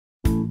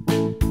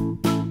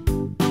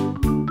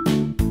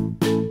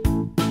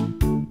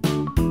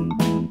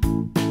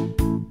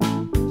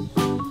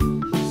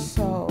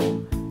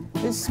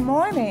This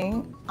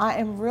morning, I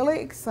am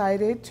really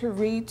excited to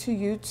read to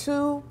you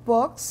two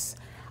books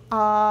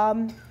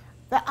that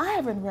I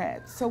haven't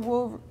read. So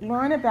we'll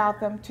learn about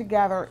them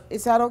together.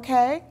 Is that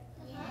okay?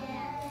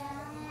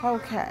 Yes.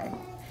 Okay.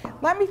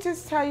 Let me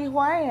just tell you who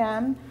I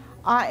am.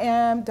 I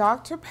am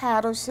Dr.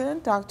 Patterson,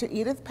 Dr.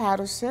 Edith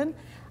Patterson.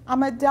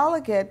 I'm a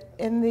delegate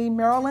in the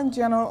Maryland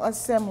General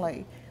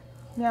Assembly.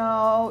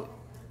 Now,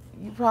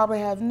 you probably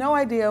have no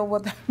idea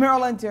what the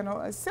Maryland General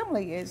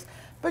Assembly is,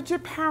 but your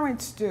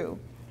parents do.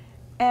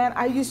 And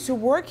I used to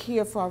work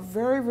here for a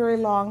very, very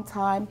long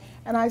time,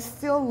 and I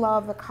still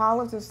love the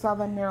College of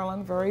Southern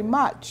Maryland very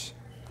much.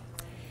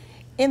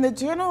 In the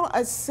General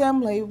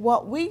Assembly,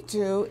 what we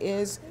do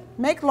is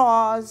make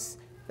laws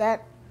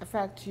that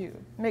affect you,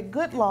 make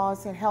good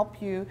laws that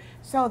help you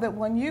so that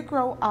when you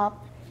grow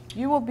up,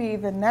 you will be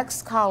the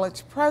next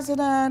college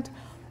president,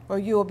 or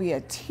you will be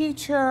a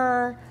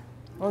teacher,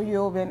 or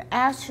you'll be an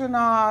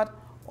astronaut,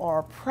 or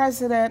a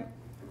president,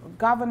 or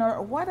governor,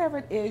 or whatever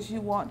it is you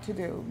want to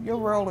do. Your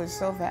world is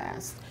so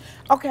vast.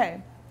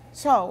 Okay,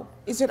 so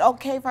is it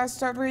okay if I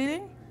start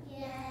reading?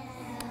 Yes.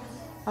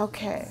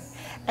 Okay,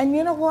 and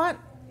you know what?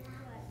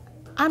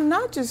 I'm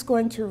not just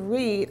going to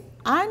read,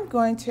 I'm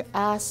going to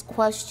ask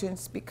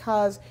questions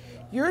because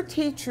your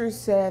teacher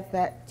said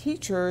that,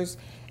 teachers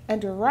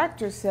and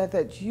directors said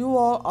that you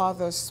all are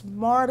the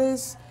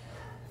smartest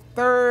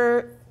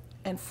 3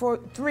 and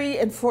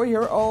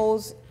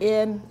 4-year-olds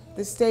in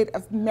the state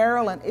of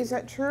Maryland. Is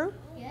that true?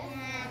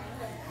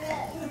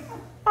 Yes.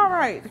 All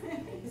right.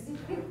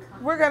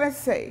 We're going to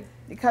see,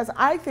 because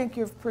I think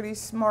you're pretty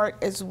smart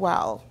as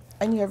well.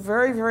 And you have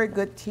very, very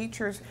good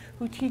teachers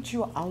who teach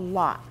you a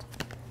lot.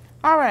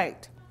 All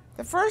right.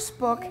 The first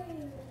book,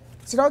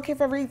 is it okay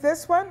if I read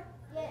this one?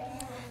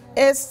 Yes.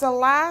 It's The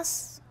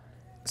Last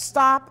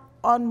Stop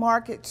on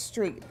Market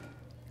Street.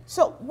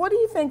 So what do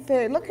you think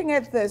they're, looking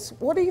at this,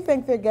 what do you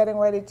think they're getting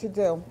ready to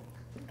do?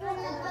 Gonna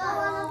go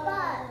on a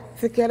bus.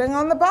 They're getting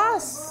on the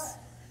bus.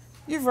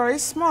 You're very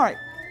smart.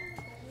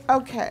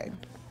 Okay.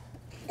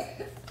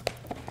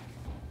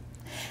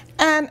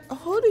 And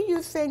who do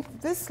you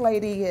think this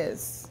lady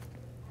is?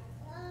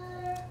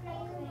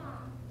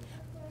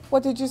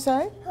 What did you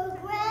say? Her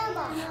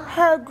grandma.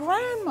 Her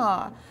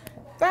grandma.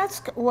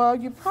 That's, well,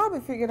 you probably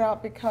figured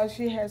out because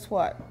she has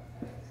what?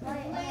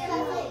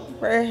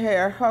 Red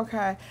hair,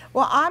 okay.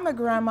 Well, I'm a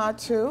grandma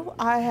too.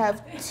 I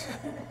have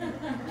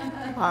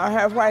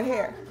white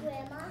hair.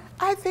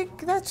 I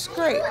think that's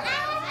great.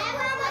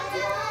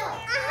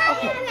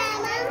 Okay.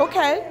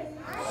 Okay.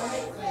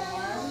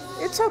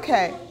 It's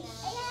okay.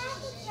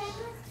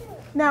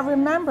 Now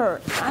remember,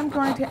 I'm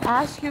going to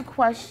ask you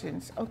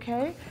questions,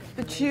 okay?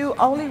 But you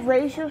only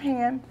raise your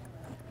hand.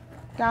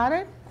 Got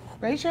it?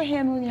 Raise your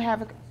hand when you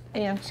have an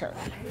answer.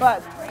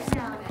 But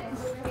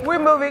we're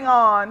moving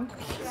on.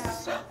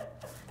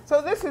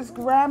 So this is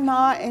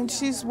Grandma, and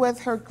she's with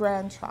her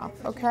grandchild,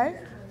 okay?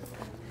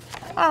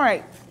 All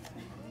right.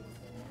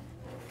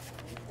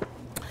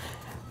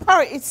 All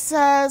right, it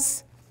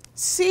says,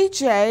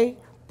 CJ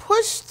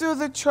pushed through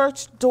the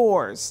church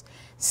doors,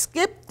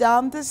 skipped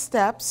down the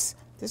steps.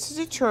 This is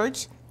a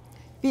church.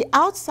 The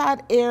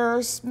outside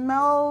air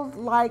smelled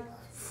like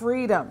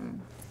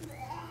freedom,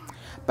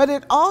 but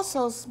it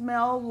also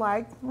smelled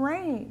like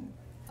rain,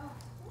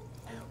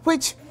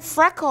 which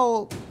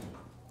freckled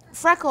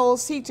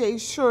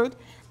CJ's shirt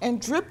and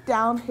dripped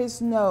down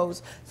his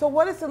nose. So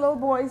what is the little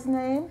boy's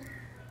name?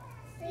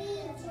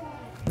 CJ.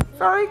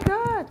 Very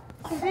good.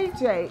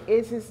 CJ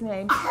is his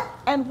name.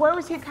 And where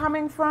is he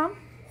coming from?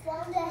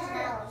 From the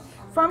house.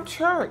 From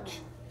church.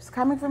 He's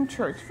coming from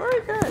church.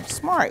 Very good.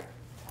 Smart.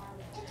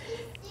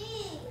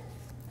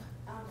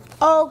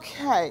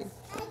 Okay.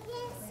 I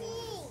can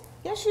see.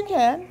 Yes, you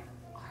can.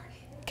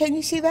 Can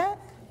you see that?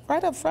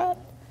 Right up front?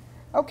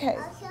 Okay.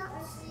 I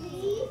can't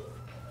see.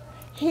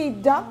 He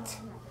ducked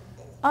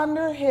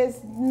under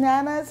his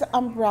Nana's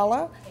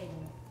umbrella.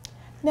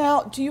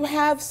 Now, do you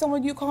have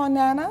someone you call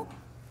Nana?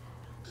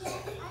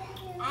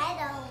 I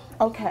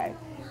don't. Okay.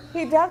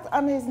 He ducked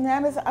under his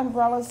Nana's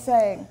umbrella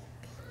saying,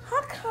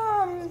 how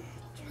come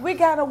we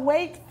gotta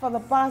wait for the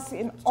bus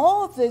in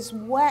all this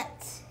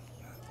wet?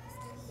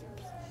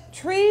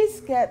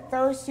 Trees get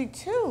thirsty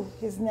too,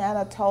 his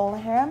Nana told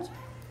him.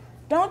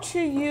 Don't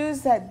you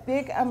use that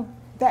big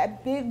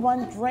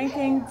one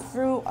drinking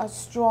through a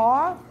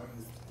straw?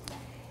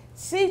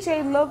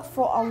 CJ looked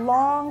for a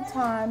long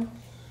time,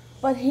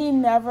 but he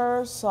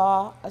never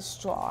saw a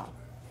straw.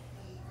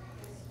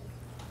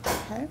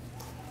 Okay.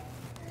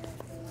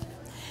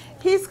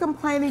 He's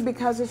complaining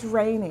because it's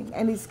raining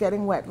and he's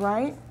getting wet,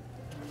 right?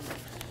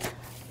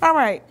 All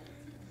right.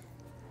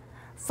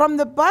 From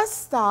the bus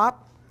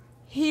stop,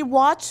 he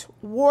watched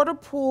water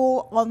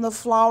pool on the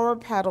flower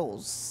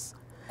petals,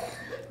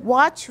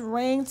 watched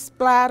rain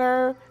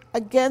splatter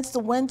against the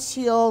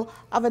windshield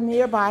of a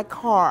nearby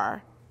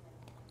car.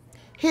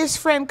 His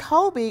friend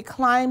Kobe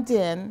climbed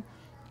in,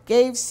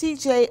 gave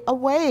CJ a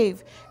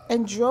wave,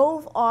 and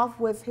drove off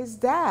with his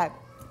dad.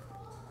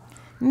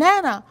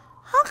 Nana,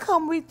 how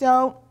come we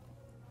don't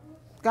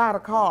got a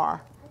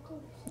car?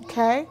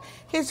 Okay,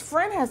 his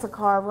friend has a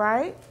car,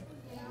 right?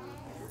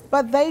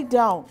 but they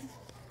don't.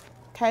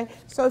 Okay,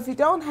 so if you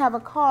don't have a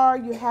car,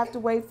 you have to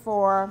wait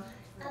for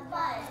A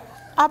bus.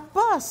 a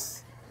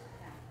bus.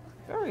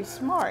 Very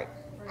smart.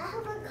 I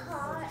have a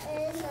car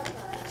and a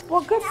bus.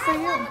 Well, good for you.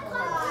 I got a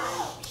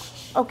car.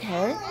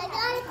 Okay,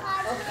 I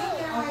got a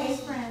car too. Okay,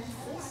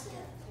 friends.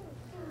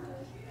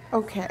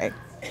 okay.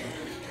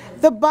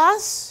 The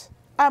bus,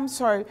 I'm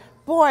sorry,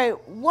 boy,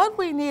 what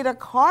we need a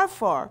car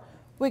for?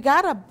 We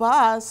got a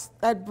bus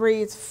that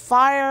breathes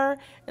fire,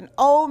 and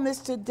old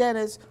Mr.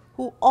 Dennis,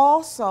 who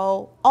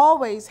also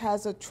always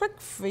has a trick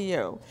for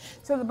you.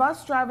 So the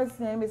bus driver's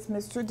name is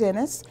Mr.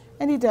 Dennis,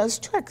 and he does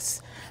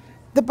tricks.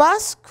 The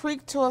bus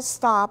creaked to a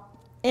stop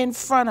in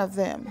front of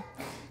them.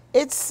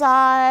 It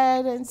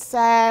sighed and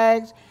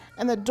sagged,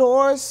 and the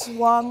doors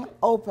swung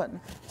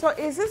open. So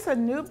is this a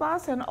new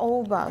bus or an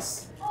old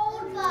bus?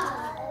 Old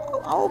bus.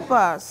 Old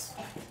bus.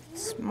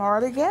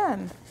 Smart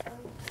again.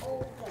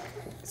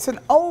 It's an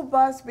old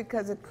bus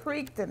because it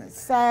creaked and it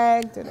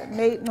sagged and it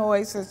made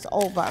noise. It's an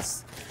old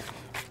bus.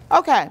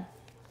 Okay.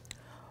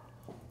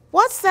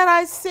 What's that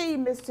I see,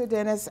 Mr.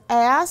 Dennis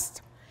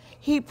asked.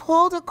 He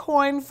pulled a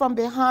coin from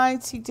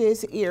behind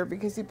CJ's ear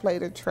because he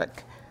played a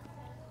trick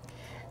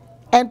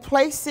and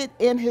placed it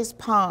in his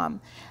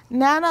palm.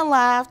 Nana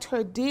laughed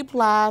her deep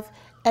laugh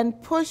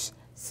and pushed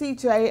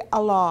CJ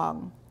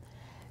along.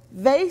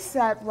 They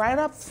sat right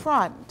up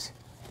front.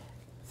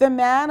 The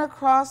man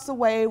across the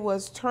way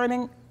was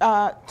tuning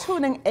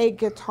a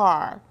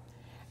guitar.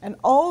 An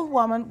old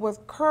woman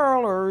with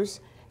curlers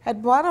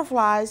had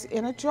butterflies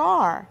in a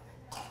jar.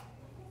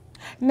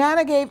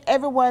 Nana gave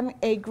everyone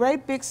a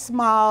great big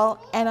smile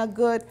and a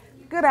good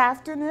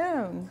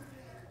afternoon.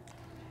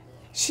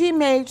 She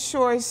made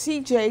sure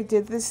CJ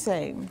did the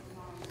same.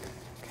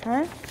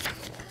 Okay?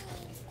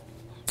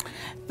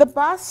 The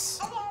bus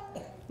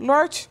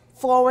lurched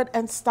forward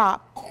and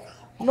stopped.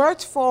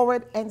 Lurched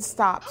forward and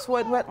stopped. So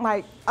it went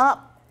like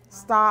up,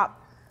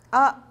 stop,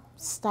 up,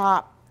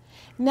 stop.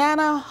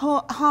 Nana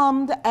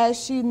hummed as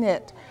she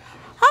knit.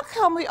 How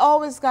come we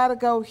always gotta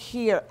go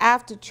here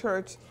after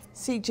church,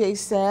 CJ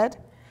said.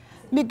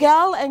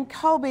 Miguel and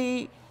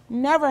Kobe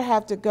never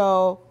have to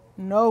go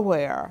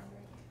nowhere.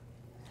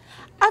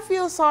 I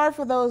feel sorry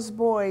for those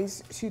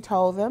boys, she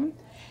told them.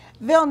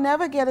 They'll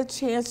never get a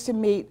chance to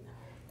meet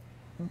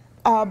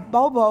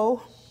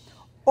Bobo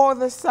or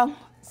the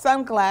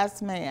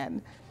sunglass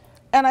man.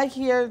 And I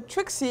hear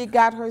Trixie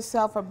got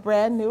herself a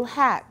brand new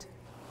hat.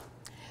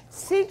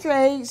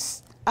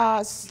 CJ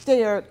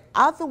stared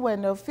out the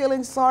window,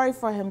 feeling sorry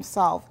for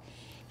himself.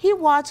 He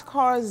watched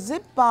cars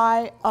zip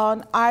by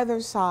on either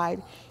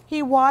side.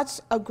 He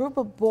watched a group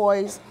of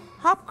boys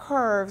hop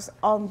curves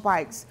on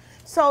bikes.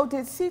 So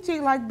did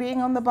CJ like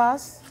being on the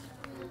bus?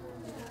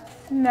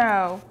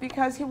 No,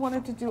 because he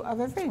wanted to do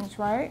other things,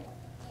 right?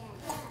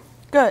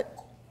 Good.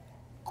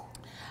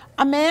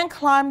 A man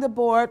climbed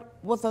aboard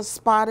with a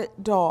spotted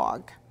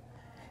dog.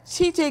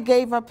 CJ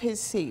gave up his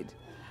seat.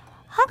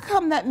 How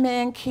come that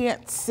man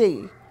can't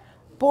see?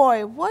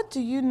 Boy, what do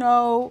you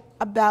know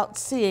about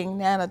seeing?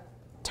 Nana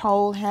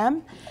told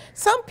him.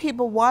 Some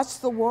people watch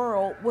the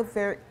world with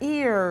their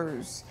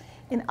ears.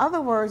 In other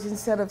words,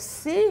 instead of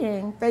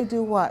seeing, they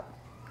do what?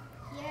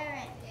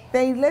 Hearing.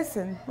 They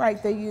listen,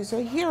 right? They use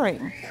their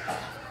hearing.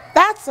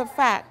 That's a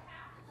fact.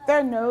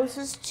 Their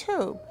noses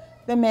too,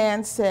 the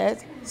man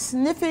said,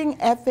 sniffing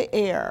at the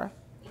air.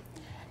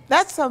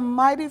 That's a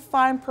mighty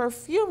fine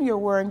perfume you're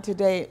wearing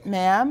today,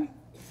 ma'am.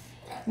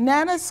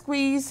 Nana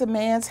squeezed the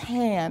man's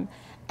hand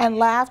and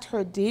laughed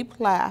her deep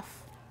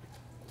laugh.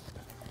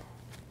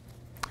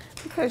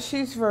 Because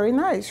she's very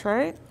nice,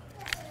 right?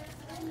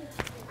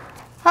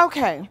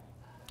 Okay.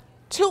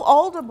 Two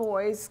older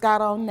boys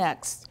got on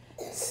next.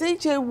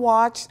 CJ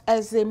watched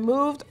as they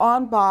moved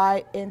on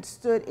by and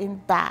stood in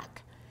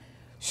back.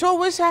 Sure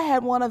wish I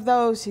had one of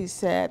those, he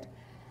said.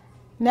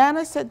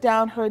 Nana set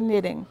down her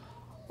knitting.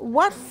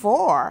 What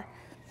for?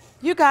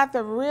 You got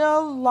the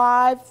real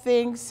live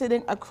thing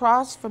sitting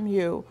across from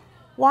you.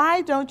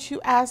 Why don't you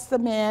ask the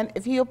man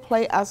if he'll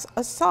play us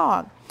a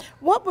song?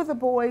 What were the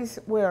boys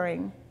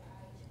wearing?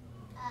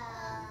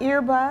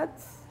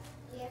 Earbuds?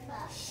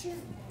 Earbuds.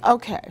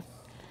 Okay.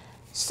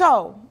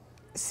 So,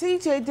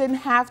 CJ didn't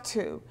have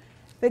to.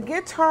 The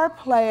guitar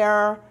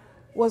player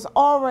was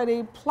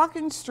already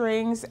plucking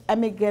strings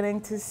and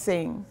beginning to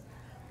sing.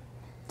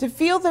 To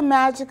feel the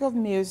magic of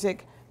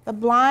music, the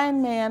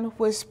blind man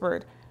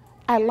whispered,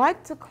 I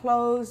like to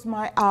close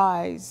my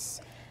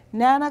eyes.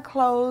 Nana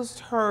closed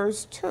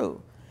hers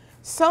too.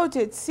 So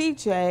did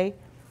CJ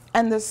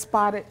and the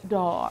spotted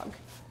dog.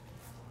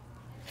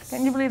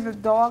 Can you believe the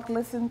dog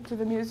listened to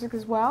the music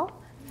as well?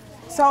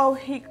 So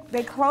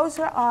they closed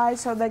their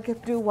eyes so they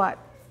could do what?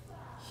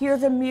 Hear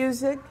the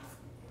music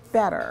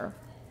better.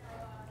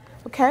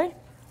 Okay?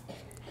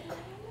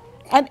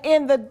 And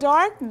in the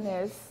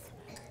darkness,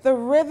 the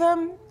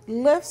rhythm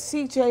lifts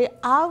CJ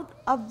out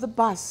of the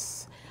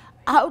bus,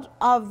 out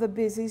of the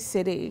busy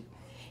city.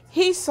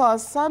 He saw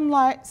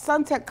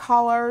sunset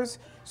colors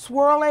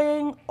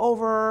swirling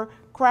over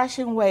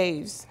crashing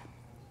waves,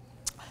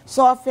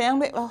 saw a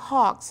family of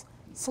hawks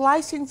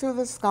slicing through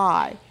the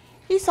sky.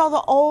 He saw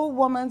the old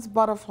woman's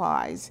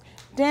butterflies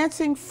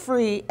dancing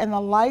free in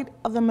the light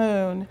of the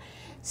moon.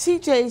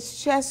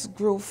 CJ's chest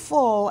grew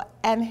full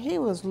and he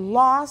was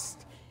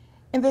lost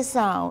in the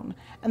sound.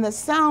 And the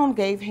sound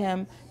gave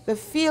him the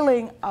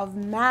feeling of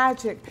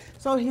magic.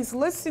 So he's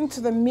listening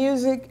to the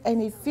music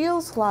and he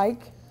feels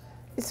like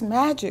it's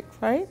magic,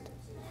 right?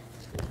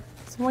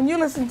 So when you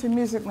listen to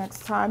music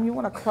next time, you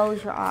want to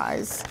close your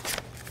eyes.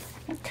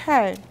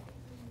 Okay.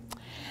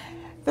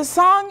 The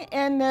song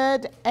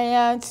ended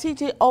and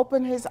CJ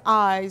opened his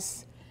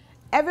eyes.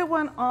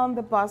 Everyone on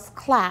the bus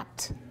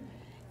clapped,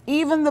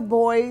 even the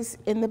boys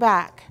in the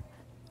back.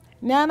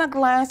 Nana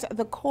glanced at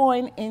the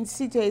coin in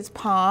CJ's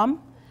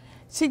palm.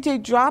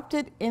 CJ dropped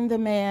it in the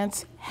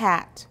man's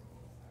hat.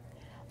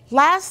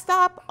 Last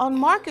stop on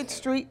Market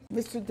Street,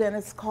 Mr.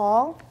 Dennis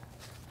called.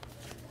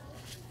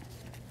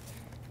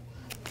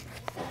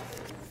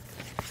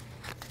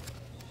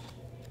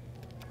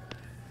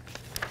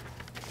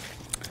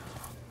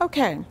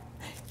 Okay,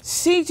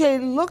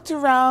 CJ looked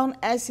around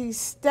as he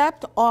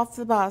stepped off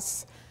the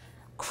bus.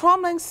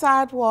 Crumbling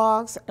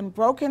sidewalks and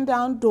broken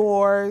down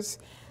doors,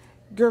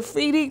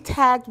 graffiti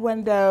tagged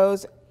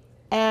windows,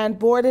 and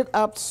boarded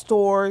up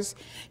stores.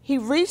 He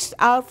reached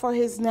out for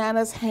his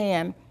Nana's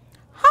hand.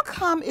 How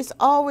come it's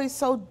always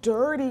so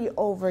dirty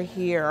over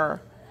here?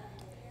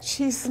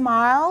 She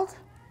smiled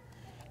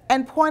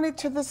and pointed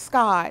to the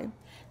sky.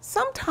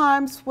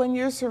 Sometimes when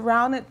you're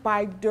surrounded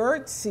by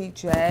dirt,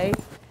 CJ,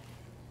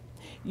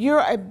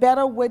 you're a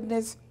better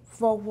witness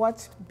for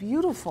what's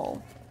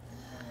beautiful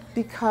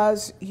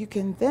because you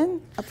can then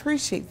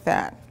appreciate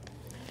that.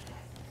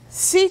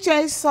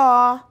 CJ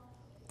saw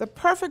the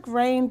perfect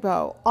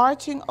rainbow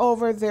arching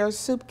over their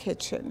soup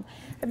kitchen.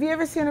 Have you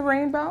ever seen a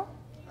rainbow?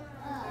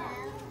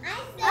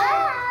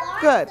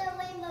 Good.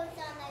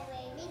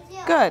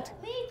 Good.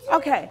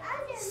 Okay,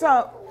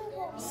 so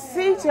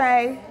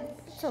CJ,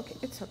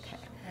 it's okay.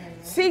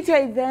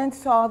 CJ then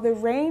saw the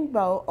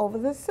rainbow over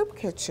the soup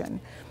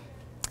kitchen.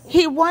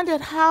 He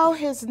wondered how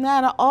his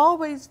Nana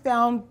always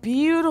found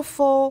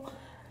beautiful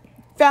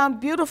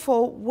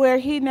where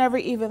he never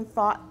even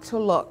thought to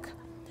look.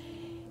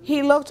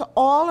 He looked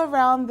all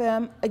around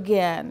them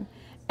again,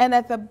 and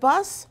at the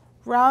bus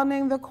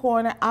rounding the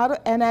corner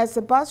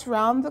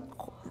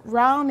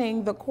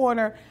rounding the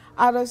corner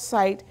out of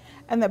sight,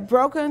 and the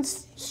broken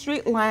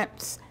street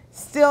lamps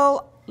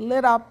still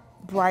lit up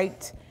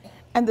bright,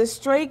 and the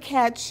stray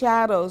cat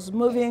shadows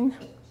moving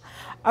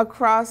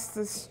across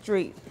the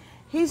street.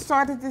 He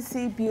started to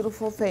see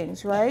beautiful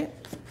things, right?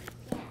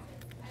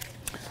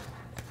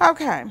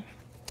 Okay.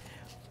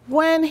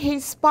 When he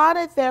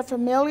spotted their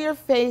familiar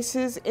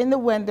faces in the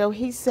window,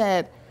 he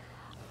said,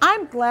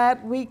 "I'm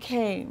glad we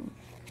came."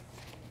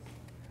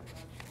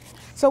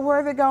 So where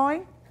are they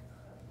going?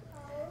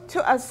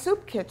 To a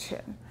soup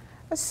kitchen.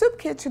 A soup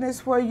kitchen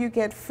is where you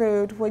get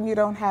food when you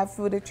don't have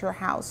food at your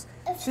house.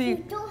 If you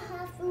don't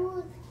have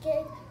food,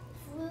 get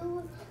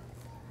food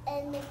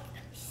in the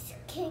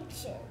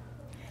kitchen.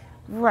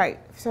 Right.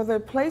 So the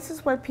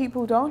places where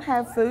people don't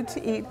have food to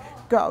eat,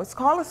 go. It's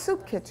called a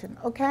soup kitchen,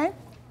 okay?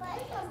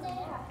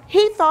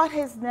 He thought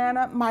his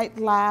Nana might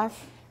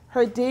laugh,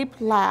 her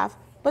deep laugh,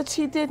 but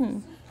she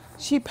didn't.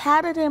 She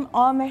patted him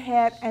on the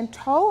head and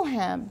told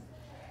him,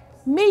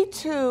 "Me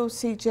too,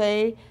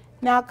 CJ.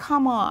 Now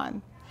come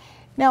on."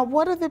 Now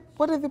what are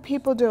the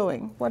people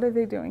doing? What are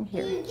they doing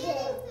here?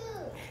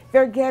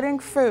 They're getting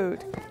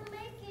food.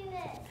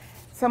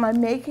 Some are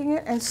making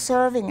it and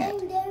serving it.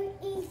 And they're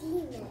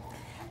eating it.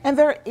 And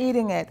they're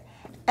eating it.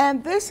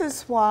 And this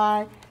is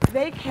why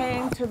they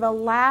came to the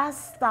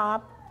last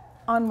stop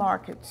on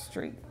Market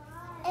Street.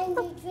 And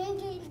they're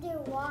drinking their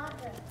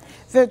water.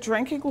 They're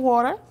drinking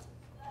water,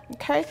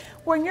 okay?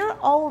 When you're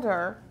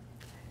older,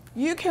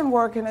 you can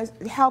work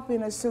help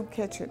in a soup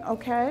kitchen,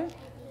 okay?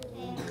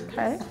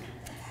 Okay?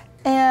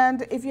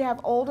 And if you have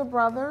older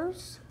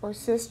brothers or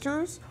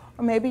sisters,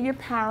 or maybe your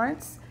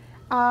parents,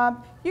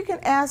 you can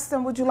ask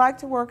them, would you like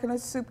to work in a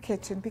soup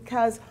kitchen?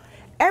 Because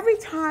every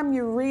time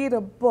you read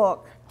a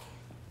book,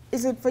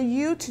 is it for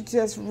you to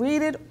just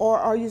read it, or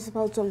are you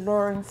supposed to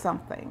learn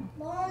something?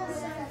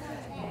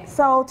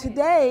 So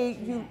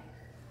today,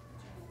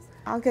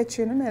 I'll get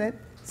you in a minute.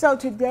 So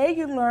today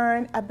you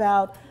learn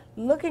about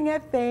looking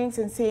at things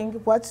and seeing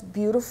what's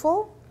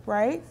beautiful,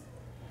 right?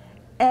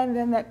 And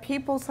then that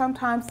people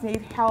sometimes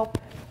need help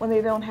when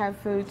they don't have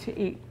food to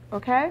eat,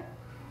 okay?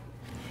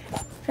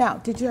 Now,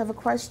 did you have a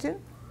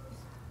question?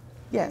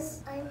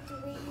 Yes. I'm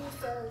 3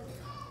 years old.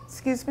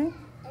 Excuse me?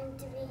 I'm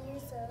 3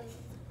 years old.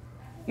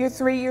 You're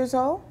 3 years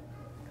old?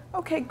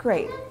 Okay,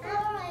 great.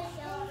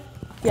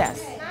 Yes.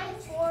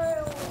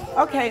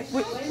 Okay,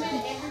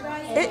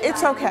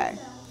 it's okay.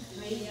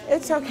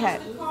 It's okay.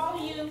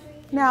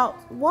 Now,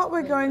 what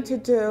we're going to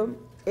do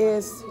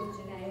is...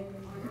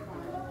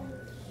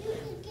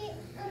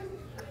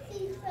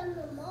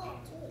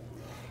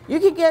 You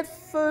can get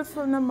food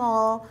from the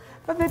mall,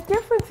 but the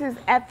difference is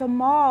at the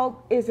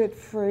mall, is it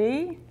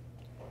free?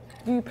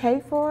 Do you pay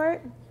for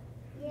it?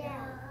 Yeah.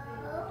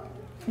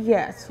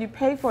 Yes, you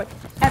pay for it.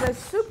 At a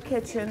soup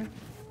kitchen,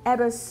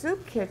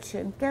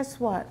 guess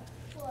what?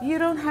 You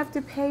don't have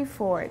to pay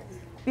for it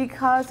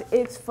because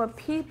it's for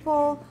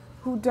people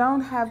who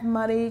don't have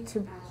money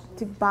to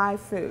buy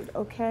food,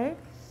 okay?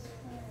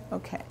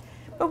 Okay.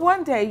 But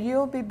one day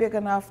you'll be big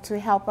enough to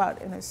help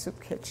out in a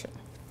soup kitchen.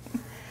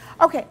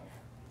 Okay.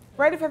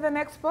 Ready for the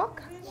next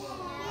book? Yes.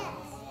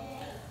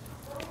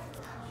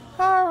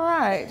 All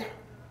right.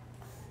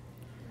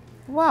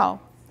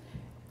 Well,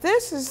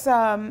 this is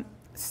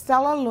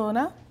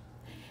Stellaluna,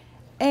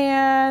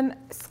 and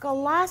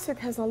Scholastic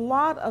has a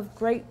lot of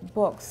great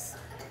books.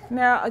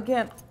 Now,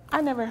 again,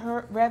 I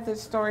never read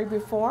this story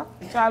before,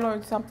 so I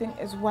learned something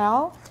as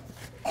well.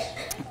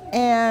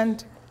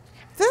 And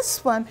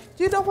this one,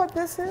 do you know what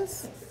this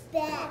is?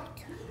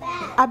 Bat.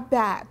 A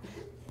bat.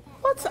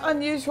 What's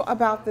unusual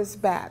about this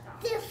bat?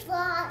 They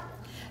fly.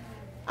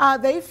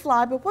 They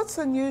fly, but what's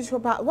unusual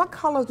about, what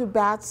color do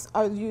bats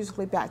are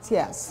usually bats?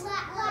 Yes.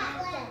 Black,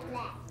 black,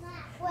 black,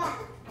 black,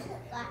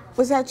 black.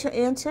 Was that your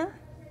answer?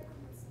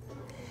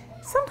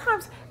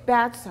 Sometimes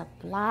bats are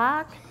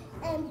black.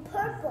 And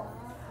purple.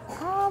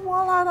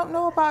 Well, I don't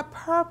know about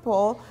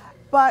purple,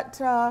 but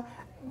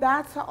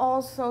bats are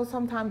also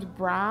sometimes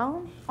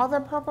brown. Are there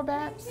purple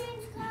bats?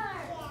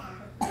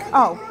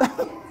 Oh,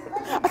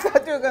 I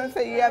thought you were going to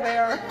say, yeah, they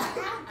are.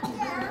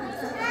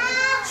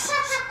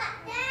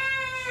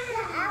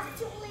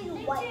 Actually,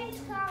 white.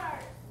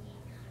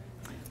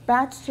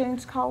 Bats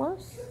change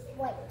colors?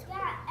 White.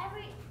 Yeah,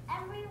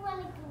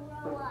 everyone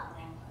grow up.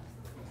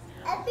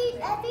 Every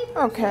person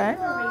Okay.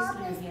 grow up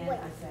is white.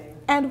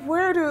 And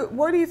where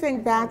do you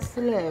think bats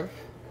live?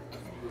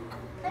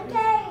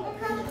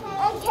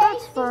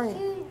 That's very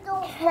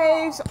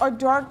caves or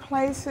dark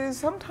places.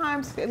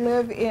 Sometimes they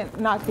live in,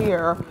 not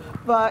here,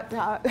 but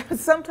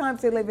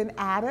sometimes they live in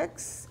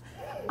attics.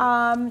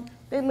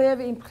 They live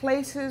in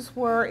places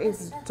where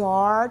it's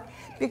dark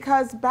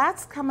because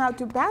bats come out.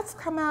 Do bats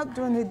come out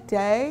during the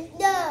day?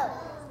 No,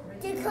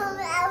 they come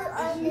out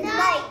on the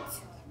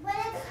night.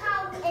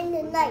 In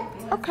the night.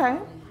 Okay,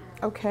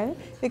 okay.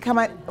 They come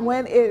out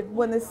when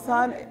the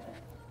sun.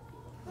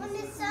 When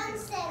the sun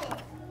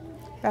sets.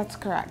 That's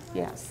correct.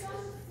 Yes.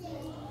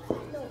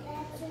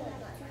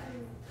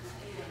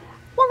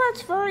 Well,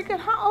 that's very good.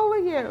 How old are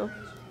you?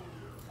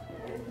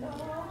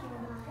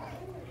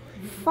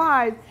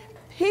 5.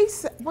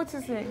 What's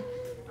his name?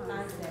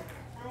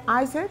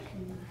 Isaac.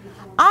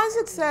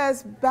 Isaac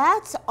says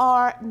bats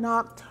are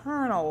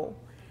nocturnal.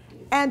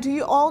 And do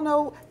you all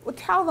know, well,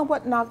 tell them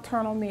what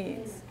nocturnal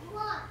means.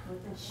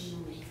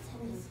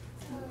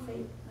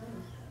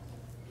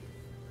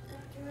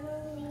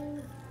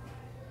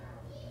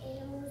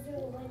 Animals are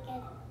awake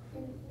at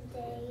the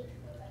day.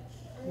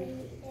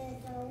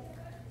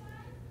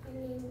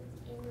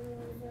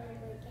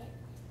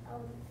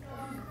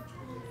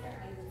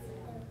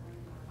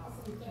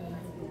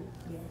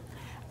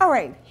 All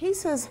right, he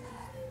says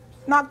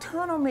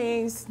nocturnal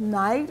means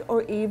night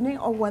or evening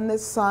or when the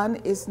sun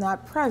is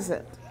not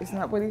present. Isn't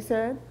that what he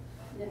said?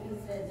 He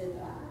said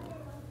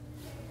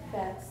that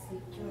bats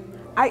sleep during the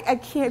day. I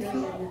can't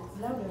hear.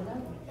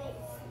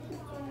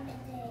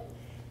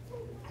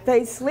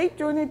 They sleep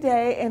during the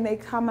day and they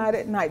come out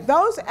at night.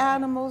 Those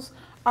animals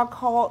are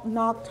called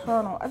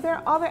nocturnal. There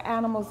are other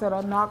animals that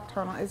are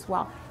nocturnal as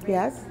well.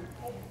 Yes?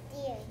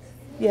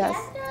 Yes.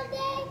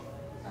 Yesterday,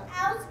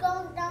 I was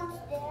going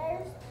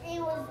downstairs. It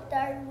was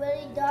dark,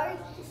 really dark,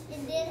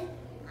 and then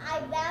I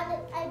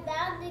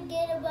bound to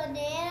get a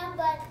banana,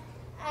 but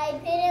I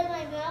put it in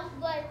my mouth,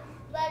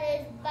 but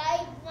it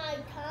bit my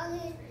tongue,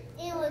 and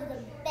it was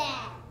a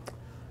bat.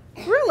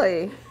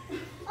 Really?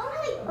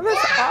 Oh my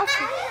That's God.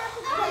 awesome.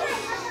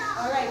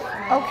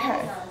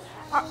 Okay.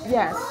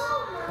 Yes.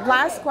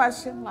 Last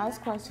question.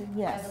 Last question.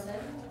 Yes.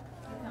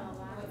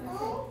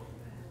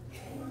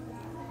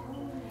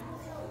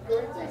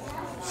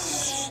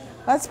 Shh.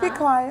 Let's be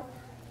quiet.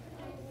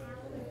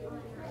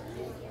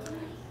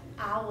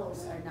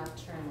 Owls are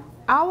nocturnal.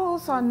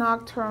 Owls are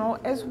nocturnal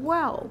as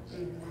well.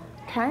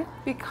 Okay?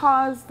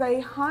 Because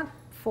they hunt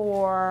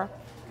for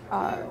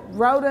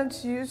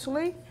rodents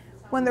usually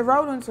when the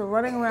rodents are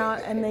running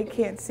around and they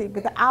can't see.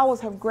 But the owls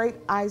have great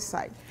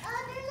eyesight.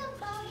 There's a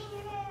bug in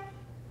your hair.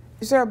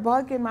 Is there a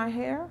bug in my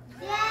hair?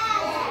 Yes.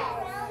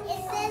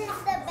 It's in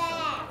the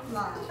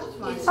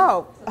bag.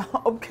 Oh,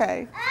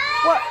 okay.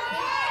 Well,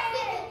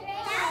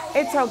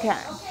 it's okay.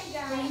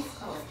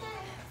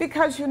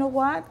 Because you know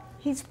what?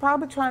 He's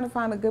probably trying to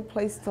find a good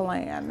place to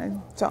land.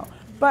 And so,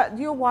 but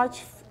you'll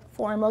watch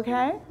for him,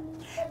 okay?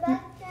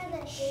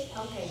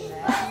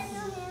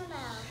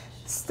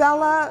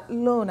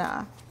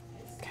 Stellaluna,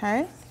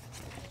 okay?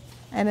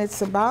 And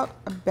it's about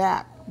a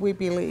bat, we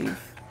believe.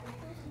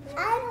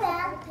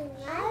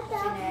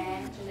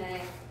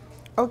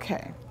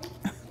 Okay.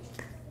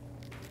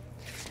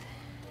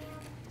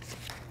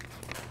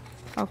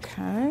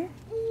 Okay.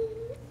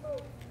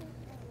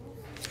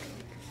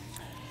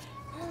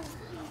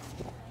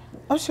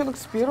 Oh, she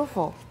looks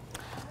beautiful.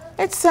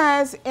 It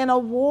says, in a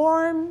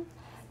warm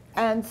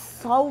and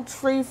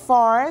sultry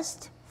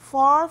forest,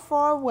 far,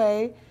 far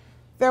away,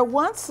 there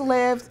once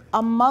lived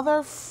a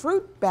mother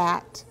fruit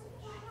bat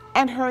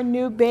and her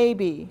new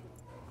baby.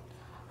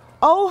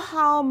 Oh,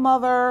 how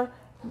Mother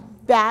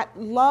bat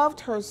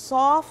loved her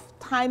soft,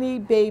 tiny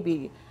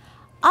baby.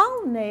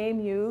 "I'll name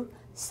you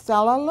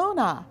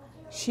Stellaluna,"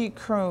 she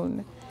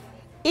crooned.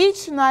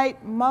 Each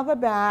night, Mother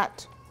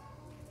Bat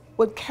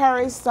would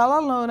carry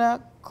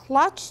Stellaluna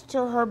clutched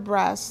to her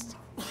breast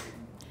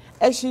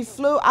as she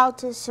flew out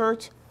to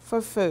search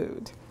for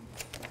food.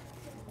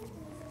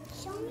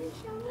 Show me.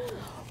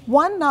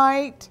 One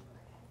night,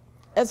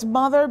 as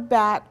Mother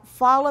Bat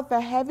followed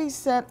the heavy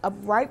scent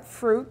of ripe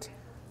fruit,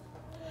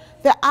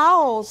 the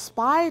owl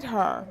spied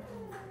her.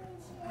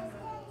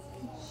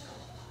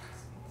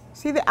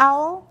 See the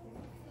owl?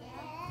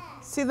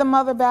 See the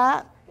Mother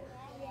Bat?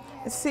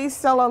 See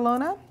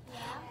Stellaluna?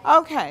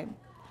 Okay.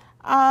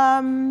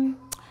 On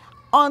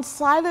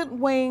silent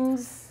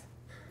wings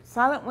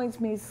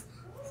means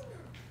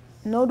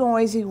no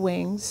noisy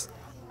wings,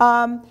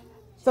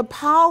 the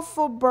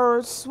powerful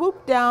bird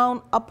swooped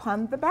down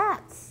upon the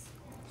bats.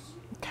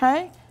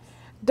 Okay?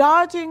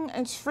 Dodging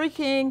and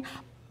shrieking,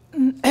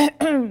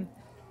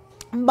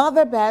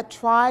 Mother Bat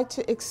tried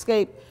to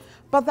escape,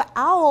 but the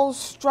owl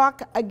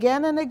struck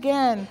again and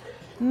again,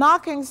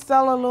 knocking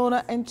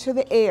Stellaluna into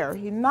the air.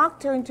 He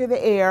knocked her into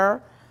the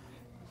air.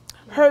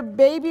 Her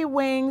baby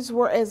wings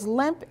were as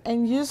limp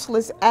and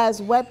useless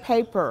as wet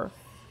paper.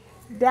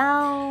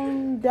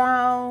 Down,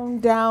 down,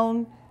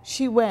 down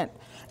she went,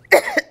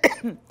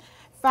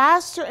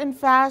 faster and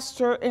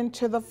faster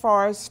into the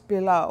forest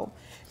below.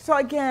 So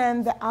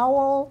again, the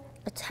owl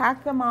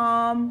attacked the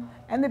mom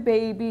and the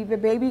baby. The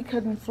baby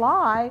couldn't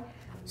fly,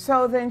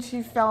 so then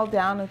she fell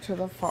down into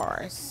the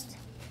forest.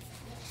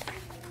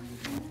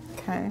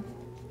 Okay.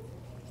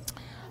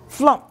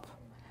 Flump.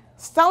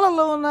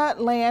 Stellaluna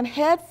landed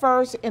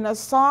headfirst in a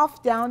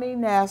soft, downy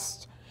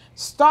nest,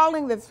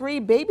 startling the 3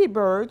 baby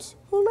birds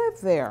who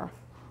lived there.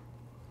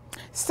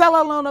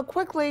 Stellaluna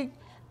quickly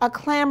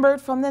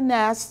clambered from the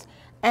nest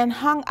and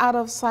hung out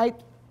of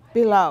sight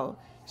below.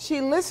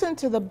 She listened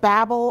to the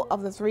babble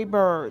of the 3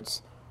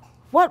 birds.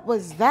 "What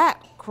was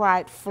that?"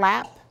 cried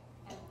Flap.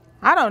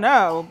 "I don't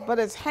know, but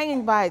it's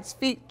hanging by its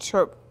feet,"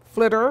 chirped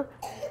Flitter.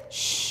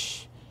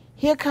 "Shh,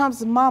 here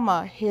comes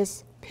Mama,"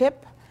 hissed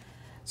Pip.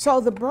 So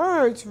the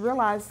birds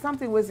realized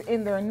something was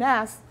in their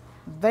nest.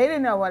 They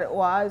didn't know what it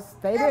was.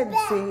 They didn't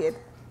see it.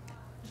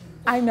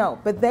 I know,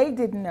 but they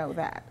didn't know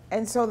that.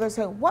 And so they're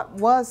saying, "What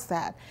was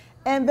that?"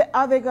 And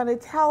are they going to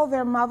tell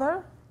their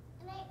mother?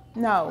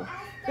 No.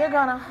 They're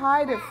going to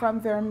hide it from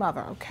their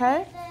mother,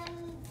 okay?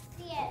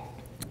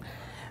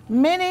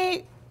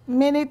 Many,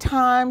 many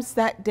times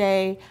that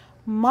day,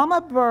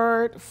 Mama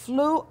Bird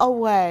flew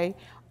away,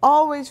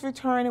 always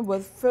returning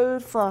with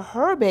food for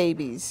her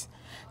babies.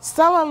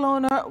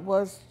 Stellaluna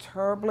was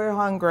terribly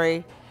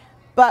hungry,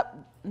 but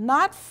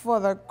not for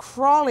the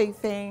crawly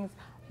things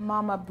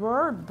Mama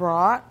Bird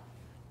brought.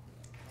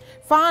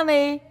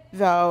 Finally,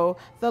 though,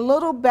 the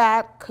little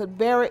bat could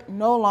bear it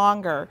no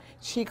longer.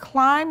 She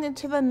climbed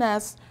into the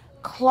nest,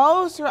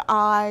 closed her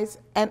eyes,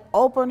 and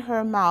opened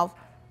her mouth.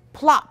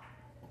 Plop!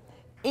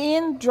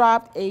 In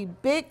dropped a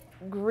big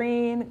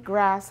green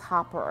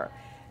grasshopper.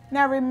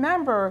 Now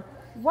remember,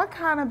 what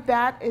kind of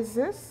bat is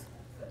this?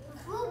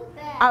 Fruit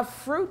bat. A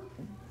fruit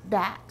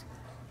bat.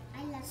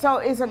 So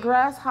is a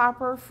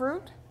grasshopper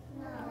fruit?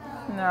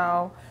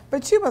 No.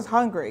 But she was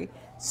hungry.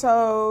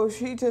 So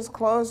she just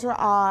closed her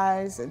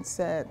eyes and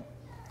said,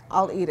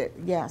 "I'll eat it."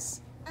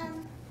 Yes. I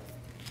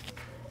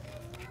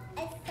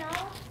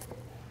saw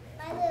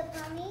My Little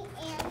Pony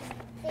and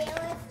there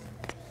was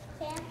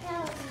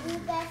Santa with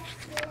blueberries,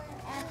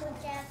 stealing apple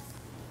jacks,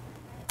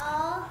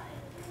 all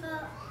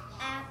for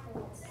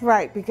apples.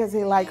 Right, because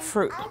they like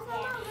fruit.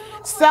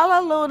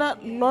 Stellaluna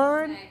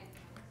learned,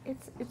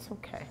 it's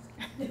okay.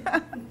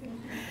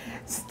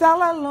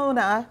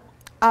 Stellaluna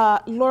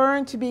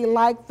learned to be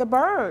like the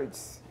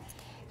birds.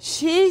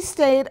 She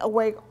stayed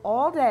awake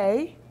all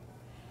day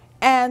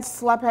and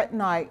slept at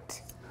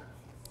night,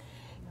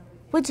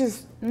 which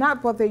is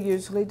not what they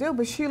usually do,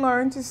 but she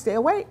learned to stay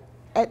awake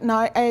at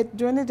night,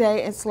 during the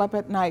day, and slept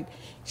at night.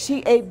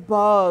 She ate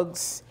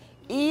bugs,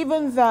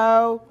 even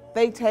though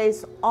they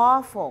taste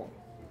awful.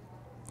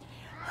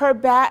 Her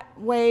bat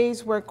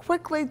ways were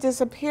quickly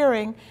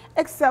disappearing,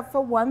 except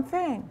for one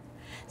thing.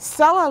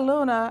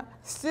 Stellaluna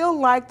still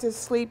liked to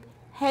sleep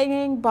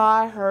hanging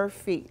by her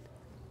feet.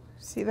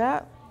 See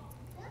that?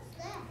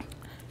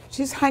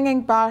 She's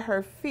hanging by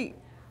her feet.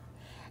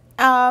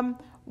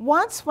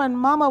 Once when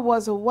Mama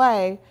was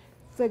away,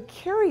 the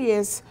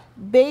curious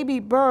baby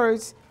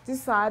birds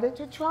decided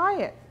to try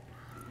it.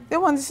 They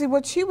wanted to see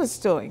what she was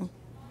doing.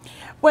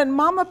 When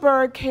Mama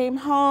Bird came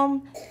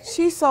home,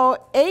 she saw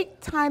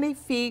 8 tiny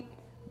feet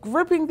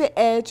gripping the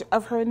edge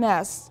of her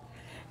nest.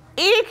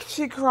 "Eek!"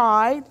 she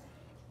cried.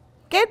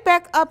 "Get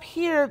back up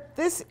here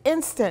this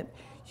instant.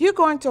 You're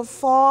going to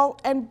fall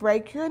and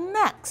break your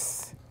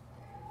necks."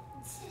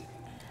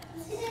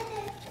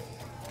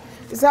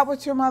 Is that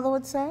what your mother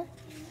would say?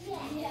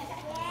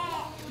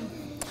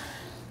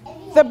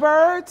 The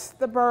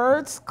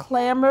birds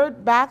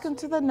clambered back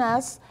into the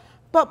nest,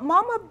 but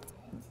Mama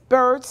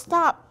Bird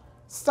stopped.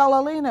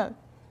 "Stellaluna,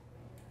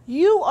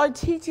 you are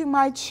teaching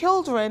my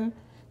children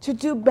to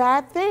do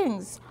bad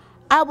things.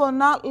 I will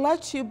not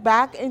let you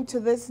back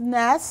into this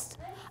nest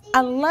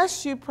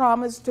unless you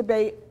promise to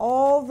obey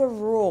all the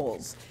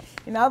rules.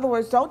 In other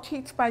words, don't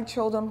teach my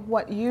children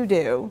what you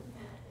do.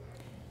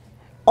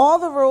 All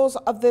the rules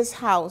of this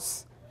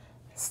house.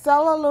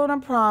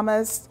 Stellaluna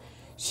promised.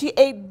 She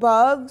ate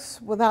bugs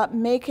without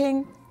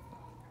making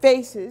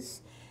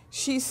faces.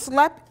 She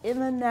slept in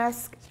the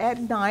nest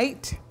at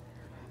night,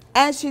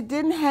 and she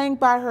didn't hang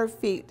by her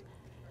feet.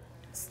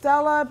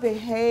 Stella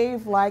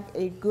behaved like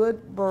a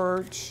good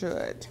bird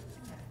should.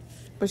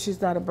 But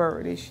she's not a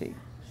bird, is she?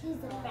 She's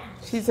a bat.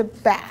 She's a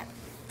bat.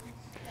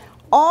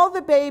 All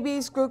the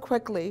babies grew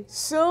quickly.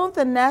 Soon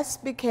the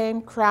nest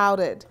became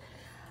crowded.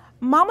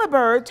 Mama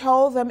Bird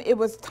told them it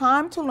was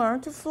time to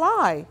learn to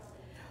fly.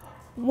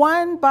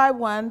 One by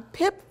one,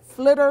 Pip,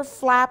 Flitter,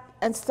 Flap,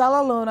 and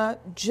Stellaluna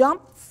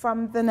jumped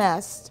from the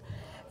nest.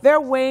 Their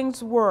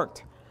wings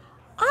worked.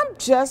 I'm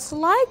just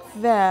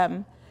like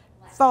them,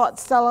 thought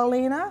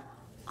Stellaluna.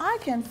 I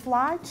can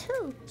fly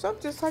too, so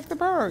just like the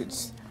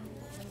birds.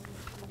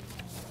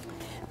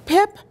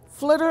 Pip,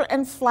 Flitter,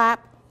 and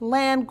Flap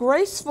land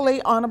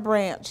gracefully on a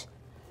branch.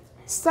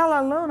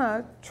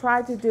 Stellaluna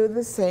tried to do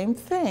the same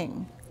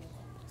thing.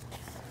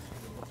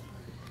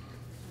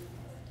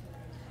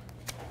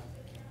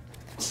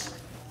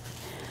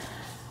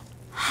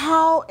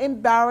 How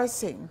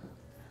embarrassing.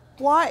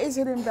 Why is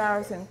it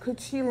embarrassing? Could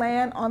she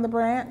land on the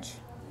branch?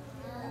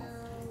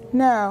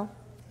 No,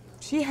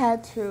 she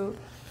had to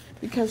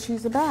because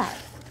she's a bat.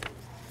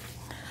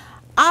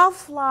 I'll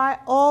fly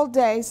all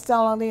day,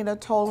 Stellaluna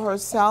told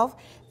herself.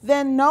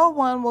 Then no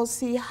one will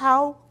see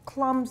how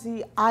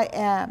clumsy I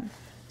am.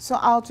 So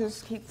I'll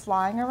just keep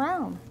flying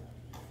around.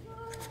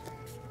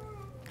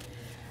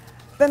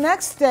 The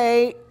next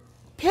day,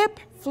 Pip,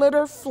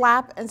 Flitter,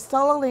 Flap, and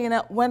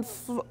Stellaluna went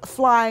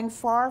flying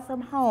far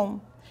from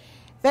home.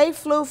 They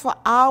flew for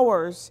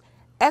hours,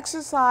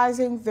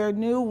 exercising their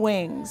new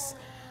wings.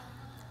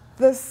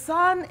 The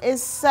sun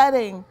is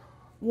setting,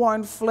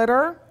 warned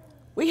Flitter.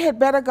 We had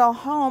better go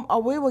home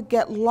or we will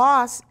get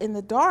lost in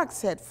the dark,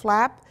 said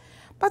Flap.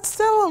 But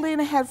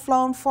Stellaluna had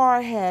flown far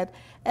ahead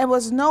and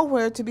was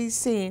nowhere to be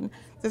seen.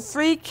 The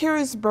three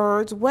curious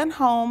birds went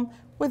home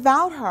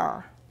without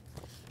her.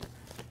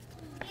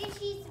 And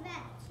she's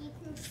back. She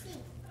can see.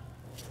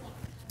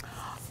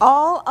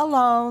 All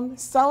alone,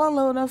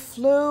 Stellaluna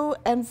flew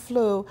and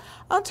flew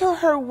until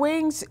her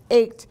wings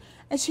ached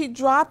and she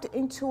dropped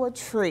into a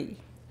tree.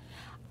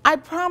 I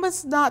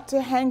promised not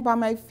to hang by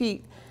my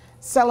feet,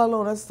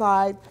 Stellaluna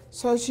sighed,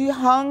 so she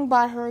hung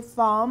by her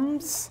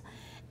thumbs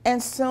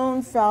and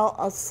soon fell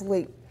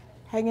asleep,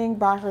 hanging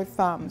by her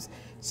thumbs.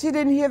 She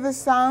didn't hear the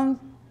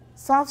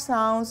soft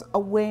sounds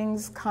of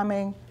wings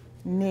coming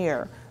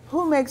near.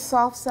 Who makes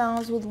soft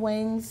sounds with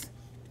wings?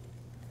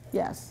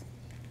 Yes.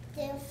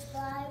 They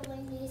fly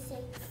when you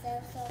say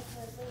so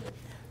for leave.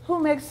 Who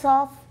makes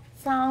soft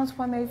sounds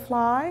when they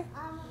fly?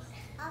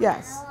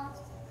 Yes.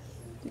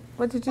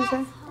 What did you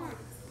say?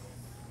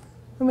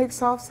 Who makes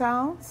soft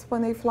sounds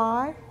when they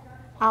fly?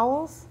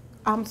 Owls?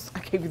 I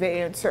gave you the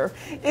answer.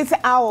 It's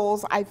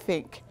owls, I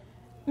think.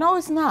 No,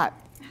 it's not.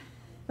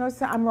 No,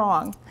 it's not. I'm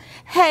wrong.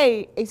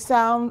 Hey,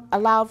 a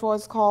loud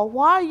voice called,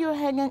 why are you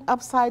hanging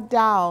upside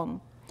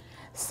down?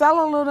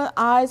 Stellaluna's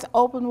eyes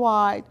opened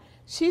wide.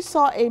 She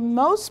saw a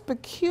most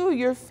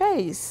peculiar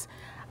face.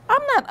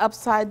 I'm not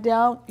upside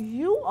down,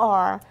 you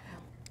are,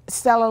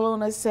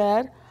 Stellaluna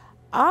said.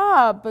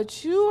 Ah,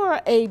 but you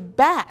are a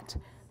bat.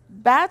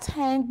 Bats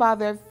hang by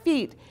their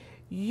feet.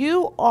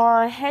 You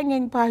are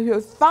hanging by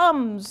your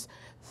thumbs,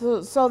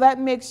 so that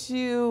makes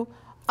you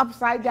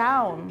upside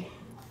down.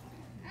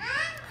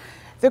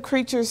 The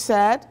creature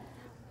said,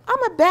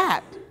 I'm a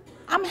bat.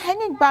 I'm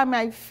hanging by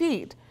my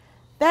feet.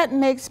 That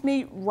makes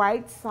me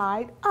right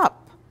side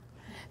up.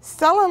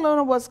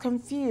 Stellaluna was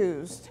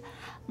confused.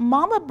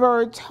 Mama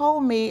Bird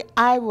told me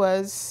I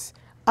was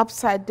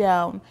upside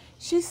down.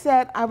 She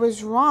said I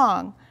was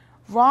wrong.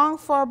 Wrong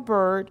for a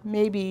bird,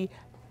 maybe,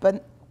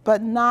 but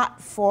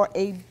not for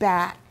a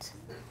bat.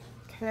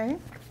 Okay?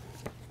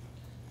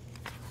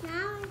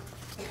 Now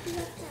it's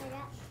upside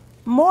up.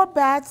 More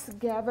bats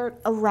gathered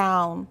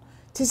around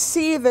to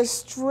see the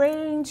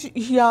strange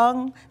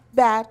young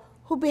bat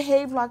who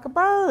behaved like a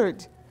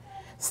bird.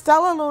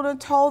 Stellaluna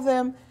told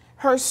them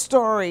her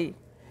story.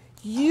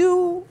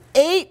 You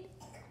ate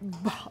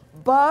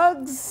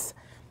bugs,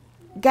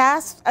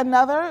 gasped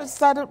another,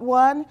 stuttered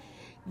one.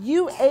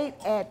 You ate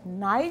at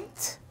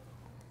night,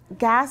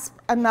 gasped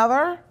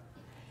another.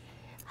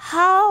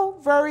 How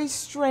very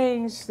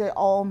strange, they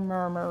all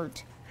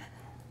murmured.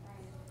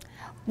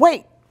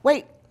 Wait,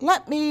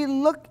 let me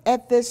look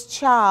at this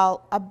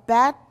child. A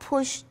bat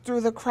pushed through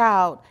the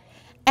crowd.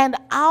 An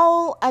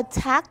owl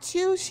attacked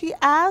you, she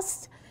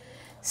asked.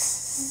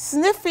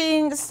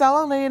 Sniffing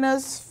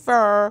Stellaluna's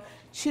fur,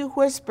 she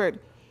whispered,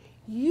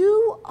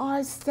 you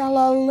are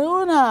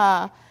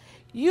Stellaluna.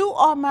 You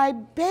are my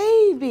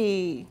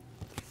baby.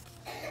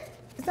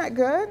 Isn't that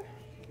good?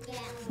 Yeah.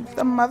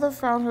 The mother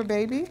found her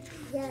baby.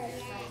 Yeah.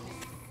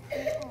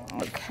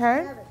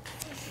 Okay.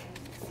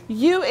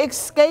 You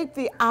escaped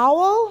the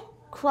owl,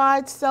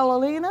 cried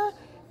Stellaluna.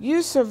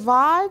 You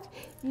survived?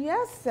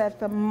 Yes, said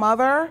the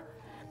mother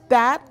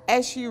bat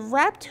as she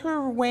wrapped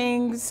her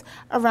wings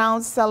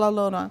around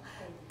Stellaluna.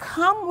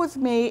 Come with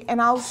me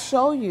and I'll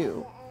show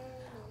you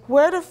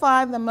where to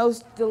find the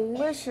most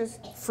delicious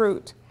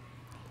fruit.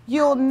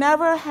 You'll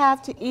never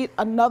have to eat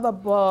another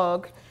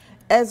bug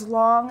as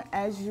long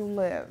as you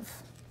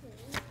live.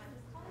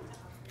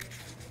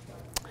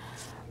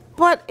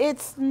 But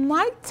it's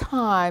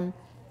nighttime,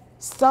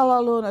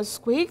 Stellaluna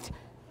squeaked.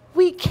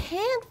 We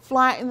can't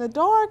fly in the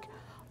dark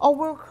or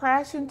we'll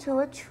crash into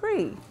a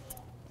tree.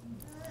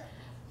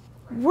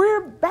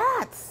 We're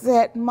bats,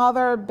 said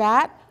Mother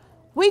Bat.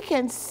 We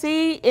can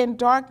see in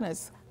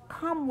darkness.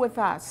 Come with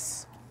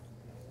us.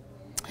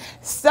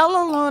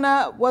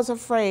 Stellaluna was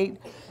afraid,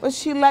 but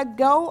she let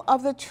go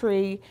of the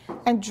tree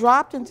and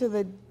dropped into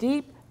the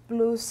deep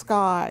blue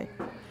sky.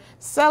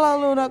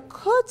 Stellaluna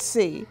could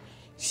see.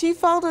 She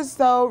felt as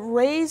though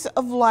rays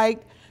of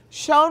light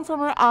shone from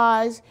her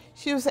eyes.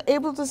 She was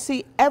able to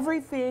see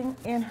everything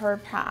in her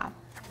path.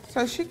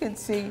 So she can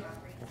see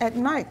at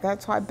night.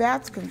 That's why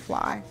bats can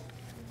fly.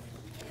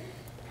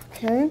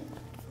 Okay.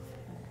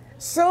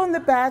 Soon the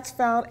bats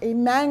found a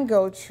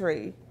mango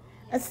tree,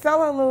 and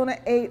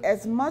Stellaluna ate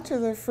as much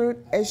of the fruit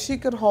as she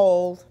could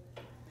hold.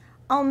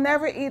 I'll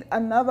never eat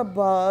another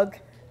bug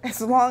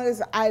as long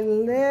as I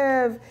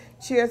live,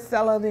 cheered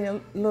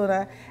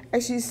Stellaluna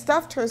as she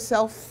stuffed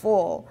herself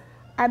full.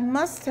 I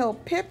must tell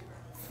Pip,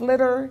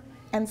 Flitter,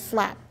 and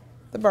Flap,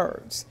 the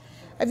birds.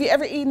 Have you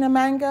ever eaten a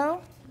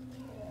mango?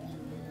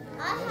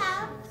 I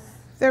have.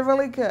 They're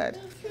really good.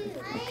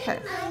 Okay.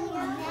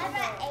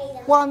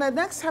 Well, the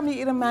next time you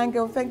eat a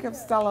mango, think of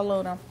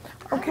Stellaluna.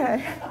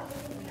 Okay.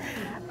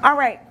 All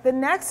right. The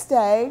next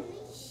day,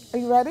 are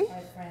you ready?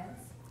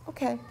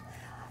 Okay.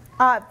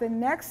 The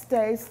next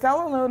day,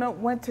 Stellaluna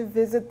went to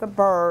visit the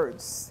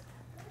birds.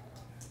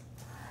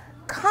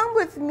 Come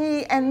with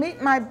me and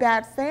meet my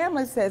bat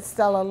family, said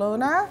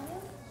Stellaluna.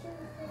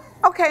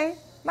 Okay,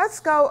 let's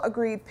go,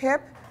 agreed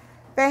Pip.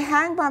 They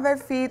hang by their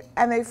feet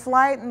and they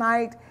fly at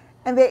night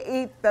and they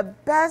eat the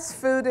best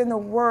food in the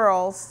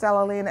world,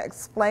 Stellaluna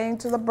explained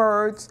to the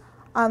birds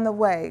on the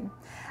way.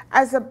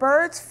 As the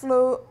birds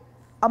flew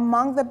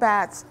among the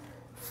bats,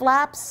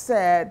 Flap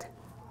said,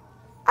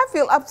 I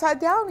feel upside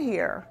down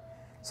here.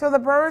 So the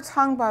birds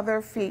hung by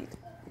their feet.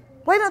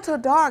 Wait until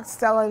dark,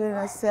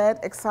 Stellaluna said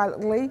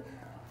excitedly.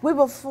 We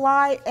will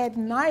fly at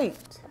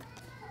night.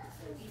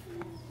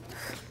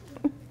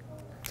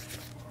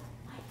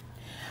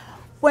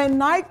 When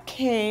night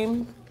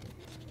came,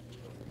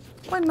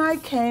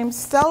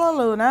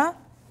 Stellaluna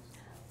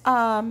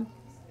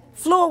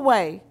flew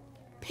away.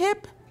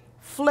 Pip,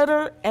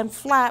 Flitter, and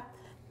Flap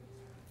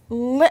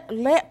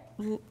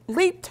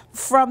leaped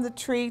from the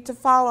tree to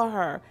follow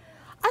her.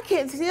 I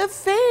can't see a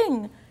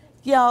thing,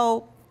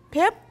 yelled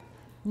Pip.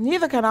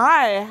 Neither can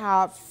I,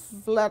 howled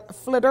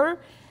Flitter.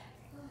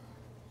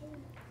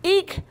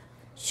 Eek,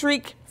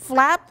 shrieked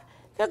Flap.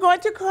 They're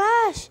going to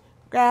crash,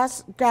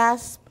 gasped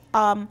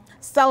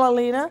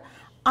Stellaluna.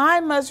 I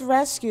must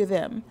rescue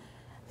them.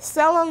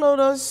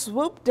 Stellaluna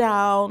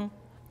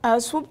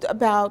swooped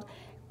about,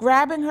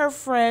 grabbing her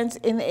friends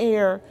in the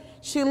air.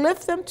 She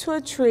lifted them to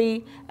a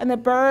tree, and the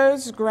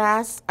birds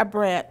grasped a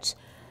branch.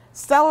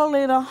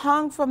 Stellaluna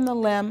hung from the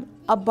limb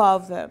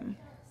above them.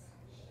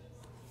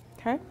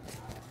 Okay?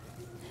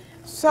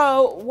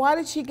 So why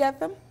did she get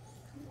them?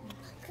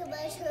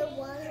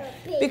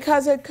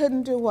 Because they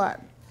couldn't do what?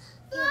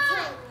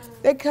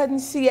 They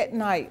couldn't see at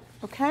night,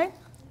 okay?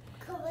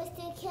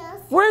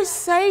 We're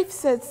safe,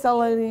 said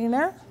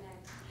Stellaluna.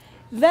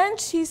 Then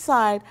she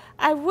sighed,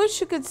 I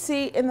wish you could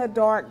see in the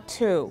dark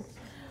too.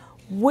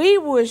 We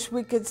wish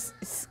we could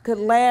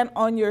land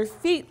on your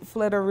feet,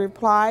 Flitter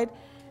replied.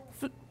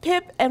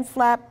 Pip and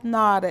Flap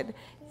nodded.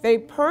 They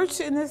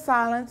perched in the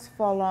silence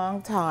for a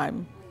long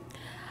time.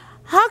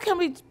 How can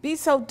we be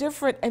so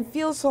different and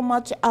feel so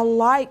much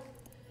alike,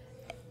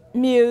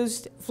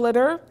 mused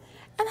Flitter.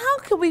 And how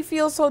can we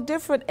feel so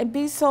different and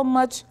be so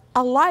much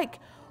alike,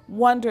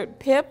 wondered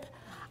Pip.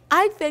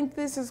 I think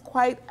this is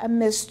quite a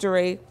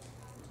mystery,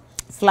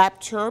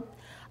 Flap chirped.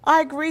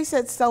 I agree,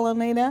 said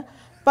Stellaluna,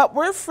 but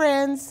we're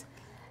friends,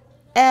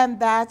 and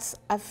that's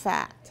a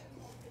fact.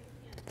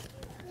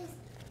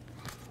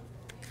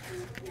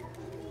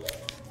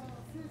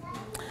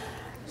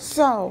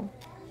 So,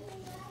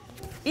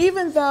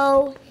 even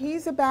though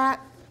he's a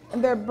bat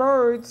and they're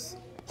birds,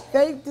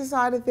 they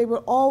decided they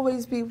would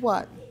always be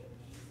what?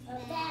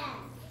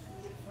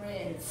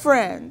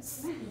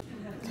 Friends.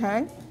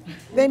 Okay?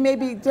 They may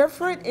be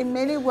different in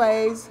many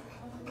ways,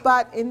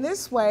 but in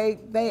this way,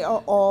 they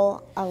are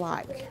all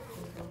alike.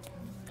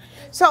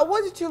 So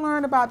what did you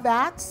learn about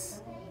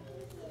bats?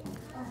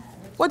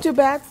 What do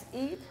bats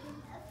eat?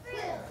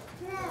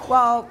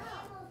 Well,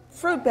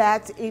 fruit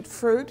bats eat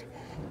fruit,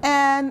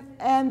 and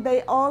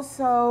they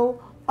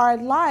also are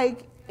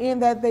alike in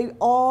that the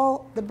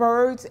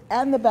birds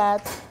and the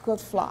bats could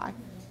fly,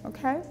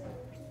 okay?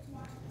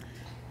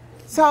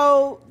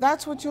 So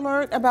that's what you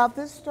learned about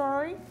this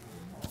story,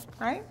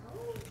 right?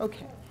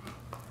 Okay.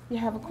 You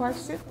have a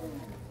question?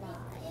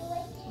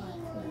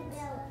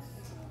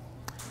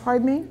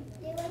 Pardon me?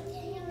 They like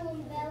caramel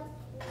milk,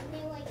 and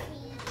they like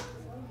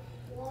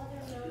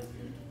watermelon.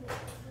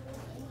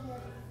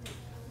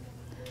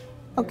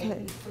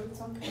 Okay.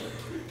 Fruits on cake.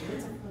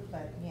 It's a fruit,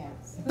 but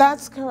yes.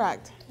 That's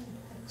correct.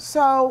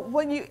 So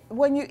when you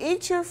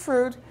eat your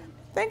fruit,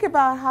 think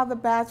about how the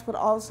bats would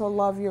also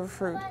love your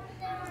fruit. But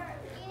they're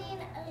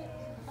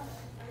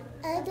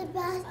eating the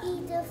bats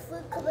eat the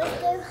fruit because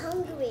they're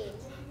hungry.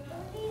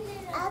 The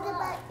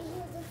bats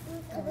eat the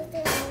fruit because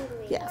they're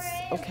hungry. Yes,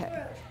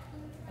 okay.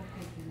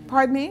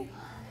 Pardon me?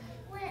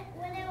 When I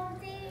was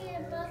eating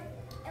a book,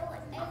 I was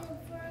eating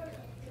for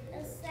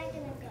a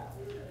second ago.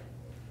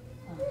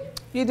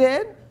 You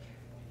did?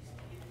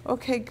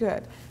 Okay,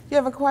 good. You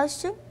have a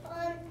question?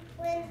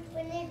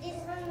 When they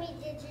get hungry,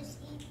 they just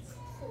eat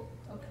food.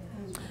 Okay.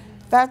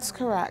 That's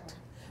correct.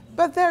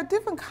 But there are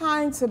different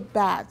kinds of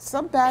bats.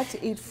 Some bats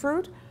eat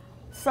fruit,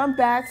 some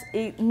bats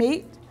eat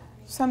meat,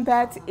 some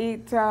bats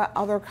eat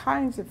other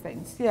kinds of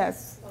things.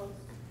 Yes.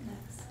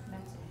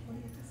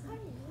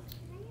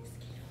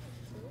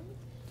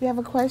 Do you have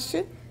a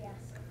question? Yes.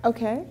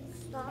 Okay.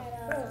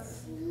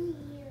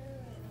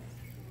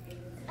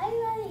 I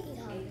rather eat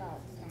hot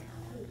dogs now.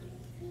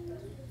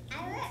 I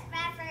would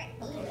rather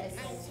eat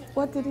ice cream.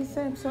 What did he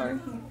say? I'm sorry.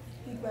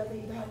 He'd rather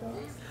eat hot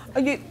dogs? Oh,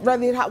 you'd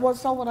rather eat hot? Well,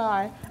 so would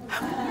I.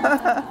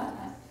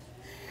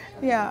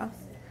 Yeah.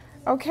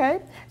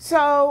 Okay.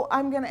 So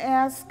I'm going to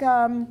ask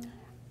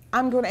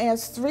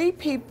three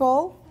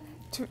people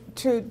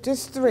to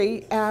just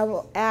three. And I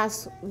will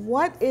ask,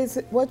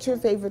 what's your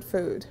favorite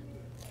food?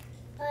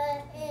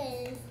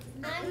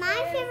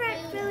 My favorite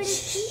food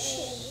is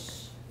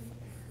peaches.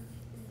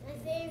 My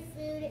favorite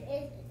food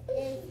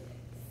is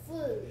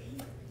food.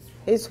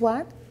 Is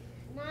what?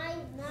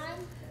 Mine.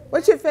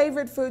 What's your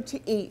favorite food to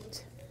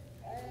eat?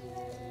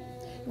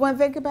 You want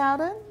to think about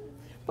it?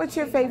 What's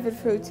your favorite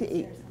food to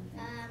eat?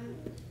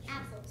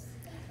 Apples.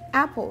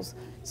 Apples.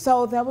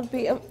 So that would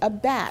be a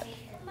bat.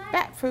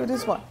 Bat food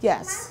is what?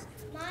 Yes.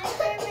 My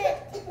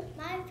favorite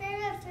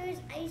food is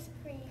ice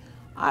cream.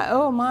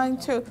 Oh, mine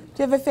too.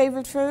 Do you have a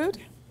favorite food?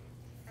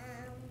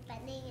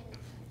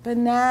 Banana.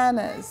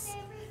 Bananas.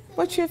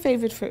 What's your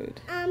favorite food?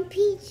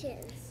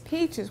 Peaches.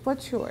 Peaches.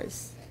 What's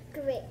yours?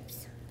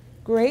 Grapes.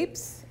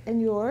 Grapes.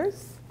 And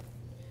yours?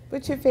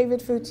 What's your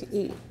favorite food to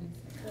eat?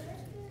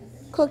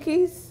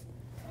 Cookies.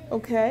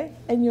 Okay.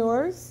 And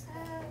yours?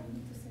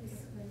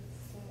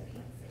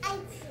 Ice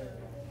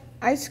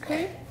Ice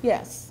cream?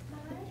 Yes.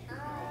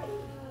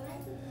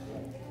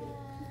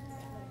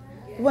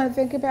 You want to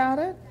think about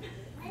it?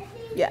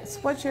 Yes.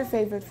 What's your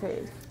favorite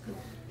food?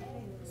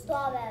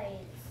 Strawberries.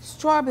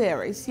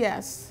 Strawberries.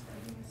 Yes.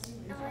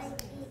 I like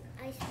to eat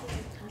ice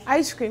cream.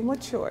 Ice cream.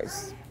 What's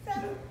yours?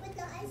 With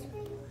the ice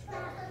cream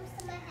truck comes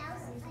to my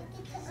house, I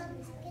get some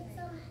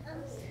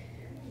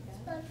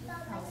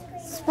SpongeBob ice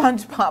cream.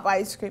 SpongeBob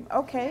ice cream.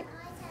 Okay. I have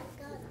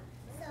gum,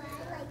 so I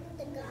like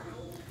the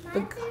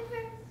gum.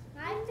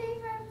 My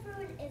favorite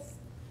food is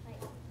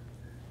like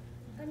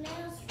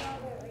banana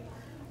strawberry.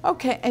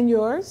 Okay. And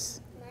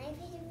yours? My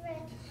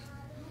favorite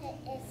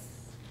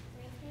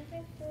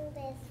food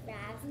is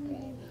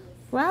raspberries.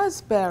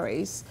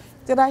 Raspberries.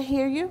 Did I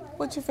hear you?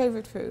 What's your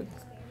favorite food?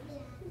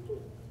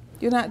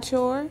 You're not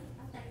sure?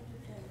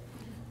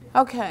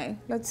 Okay,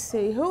 let's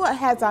see. Who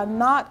has I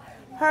not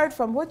heard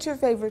from? What's your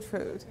favorite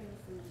food?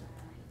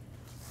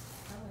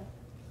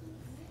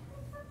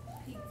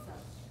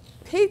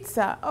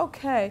 Pizza.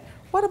 Okay.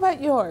 What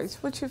about yours?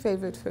 What's your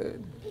favorite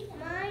food?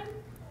 Mine,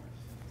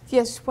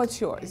 Yes,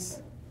 what's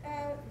yours?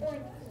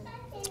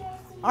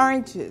 oranges.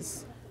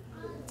 Oranges.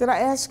 Did I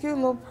ask you a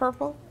little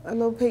purple, a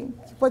little pink?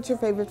 What's your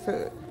favorite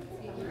food?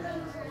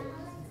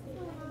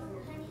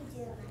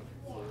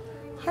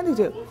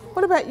 Honeydew.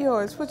 What about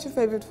yours? What's your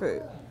favorite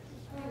food?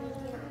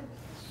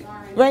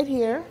 Right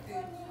here.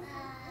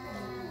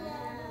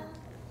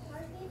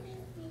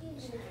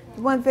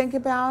 You want to think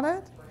about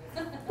it?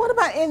 What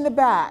about in the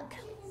back?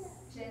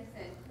 Jensen,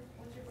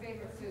 what's your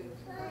favorite food?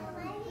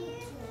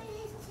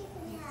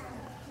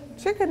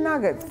 Chicken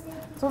nuggets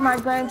for my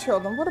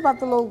grandchildren. What about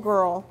the little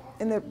girl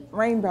in the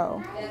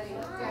rainbow? Debbie,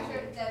 what's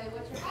your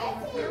favorite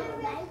food?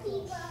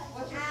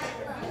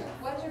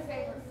 What's your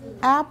favorite food?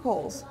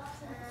 Apples.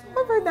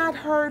 What have I not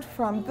heard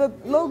from? The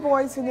little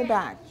boys in the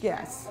back.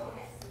 Yes.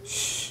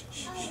 Shh,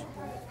 shh,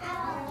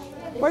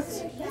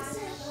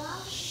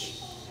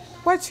 shh.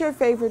 What's your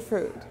favorite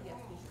food?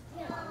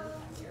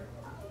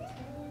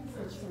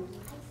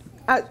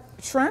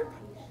 Shrimp.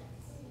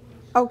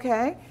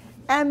 Okay.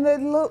 And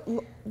the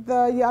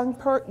young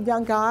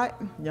guy.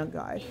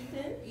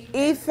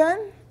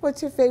 Ethan.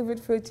 What's your favorite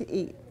food to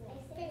eat?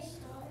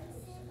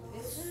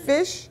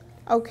 Fish.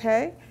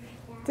 Okay.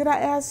 Did I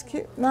ask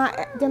you?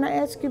 Didn't I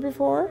ask you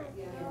before?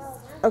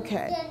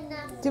 Okay.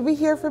 Did we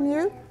hear from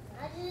you?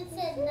 I just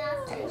said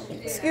nothing.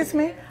 Excuse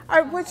me.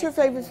 All right. What's your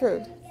favorite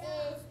food? Is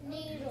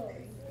noodles.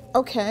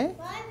 Okay.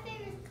 My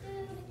favorite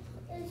food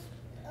is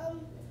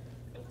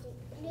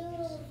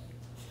noodles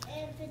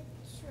and french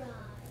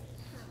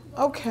fries.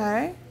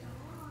 Okay.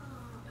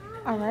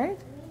 All right.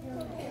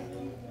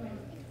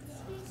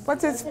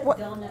 What's this? What?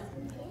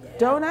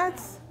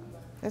 Donuts.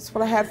 That's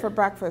what I had for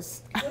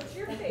breakfast. What's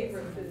your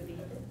favorite food,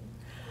 Edith?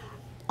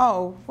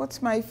 Oh,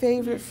 what's my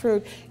favorite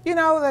food? You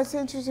know, that's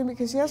interesting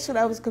because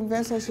yesterday I was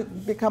convinced I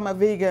should become a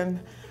vegan.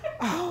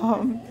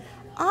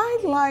 I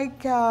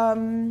like,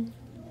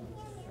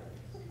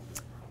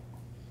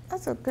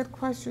 that's a good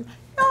question.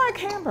 I like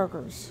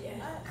hamburgers.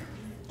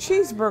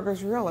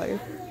 Cheeseburgers, really.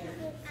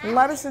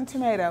 Lettuce and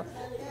tomato.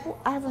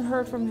 I haven't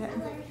heard from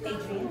him.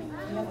 Adrian,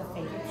 you have a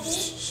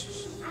favorite?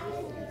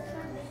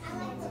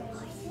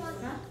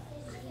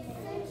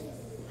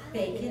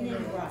 Bacon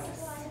and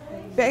rice.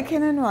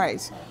 Bacon and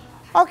rice.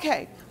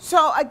 Okay,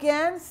 so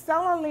again,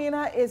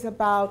 Stellaluna is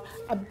about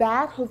a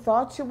bat who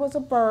thought she was a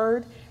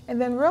bird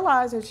and then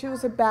realized that she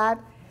was a bat,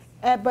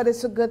 but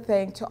it's a good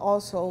thing to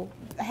also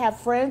have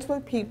friends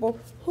with people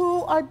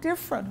who are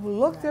different, who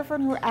look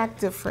different, who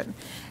act different.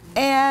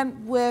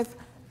 And with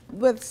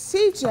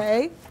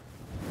CJ,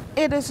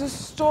 it is a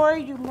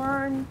story you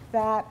learn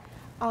that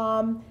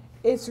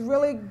it's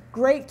really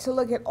great to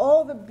look at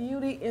all the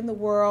beauty in the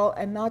world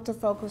and not to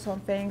focus on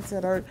things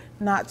that are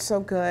not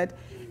so good.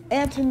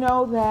 And to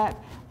know that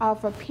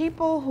for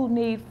people who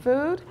need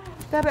food,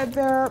 that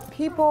there are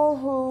people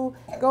who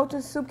go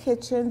to soup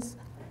kitchens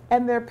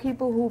and there are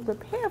people who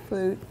prepare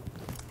food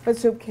for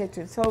soup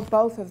kitchens. So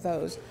both of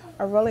those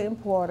are really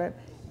important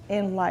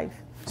in life.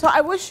 So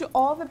I wish you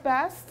all the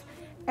best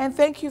and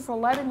thank you for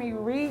letting me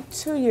read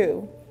to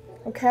you,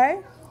 okay?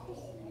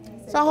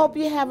 So I hope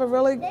you have a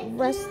really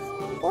rest.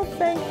 Well,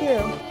 thank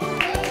you.